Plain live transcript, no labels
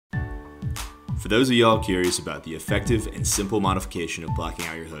For those of y'all curious about the effective and simple modification of blacking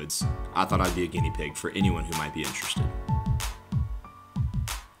out your hoods, I thought I'd be a guinea pig for anyone who might be interested.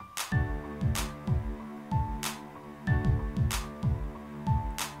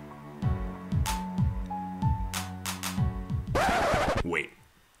 Wait,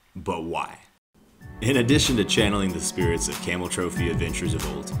 but why? In addition to channeling the spirits of camel trophy adventures of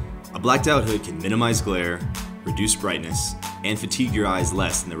old, a blacked out hood can minimize glare, reduce brightness, and fatigue your eyes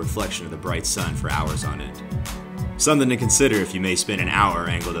less than the reflection of the bright sun for hours on end. Something to consider if you may spend an hour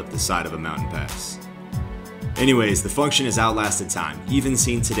angled up the side of a mountain pass. Anyways, the function has outlasted time, even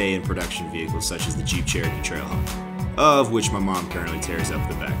seen today in production vehicles such as the Jeep Cherokee Trailhawk, of which my mom currently tears up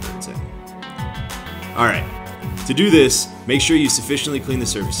the back roads in. Alright, to do this, make sure you sufficiently clean the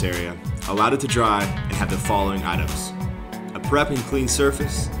surface area, allow it to dry, and have the following items: a prep and clean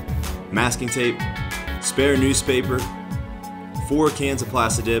surface, masking tape, spare newspaper, 4 cans of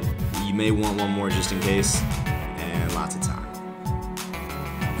Plastidip, you may want one more just in case, and lots of time.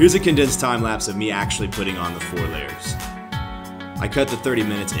 Here's a condensed time lapse of me actually putting on the 4 layers. I cut the 30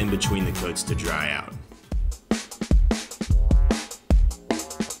 minutes in between the coats to dry out.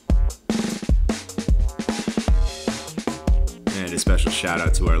 And a special shout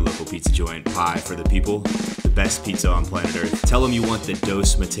out to our local pizza joint, Pie for the People, the best pizza on planet Earth. Tell them you want the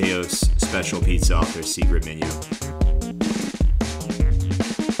Dos Mateos special pizza off their secret menu.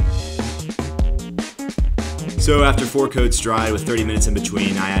 So after 4 coats dried with 30 minutes in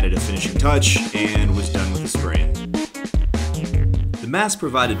between, I added a finishing touch and was done with the spraying. The mask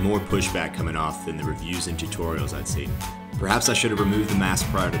provided more pushback coming off than the reviews and tutorials I'd seen. Perhaps I should have removed the mask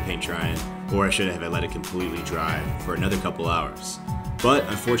prior to paint drying, or I should have let it completely dry for another couple hours. But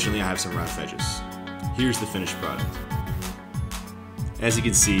unfortunately I have some rough edges. Here's the finished product. As you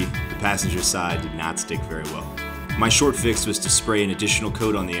can see, the passenger side did not stick very well. My short fix was to spray an additional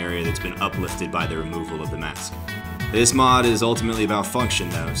coat on the area that's been uplifted by the removal of the mask. This mod is ultimately about function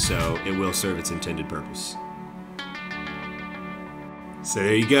though, so it will serve its intended purpose. So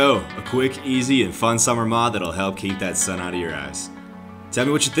there you go, a quick, easy, and fun summer mod that'll help keep that sun out of your eyes. Tell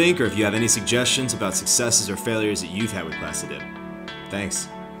me what you think, or if you have any suggestions about successes or failures that you've had with Plastidip. Thanks.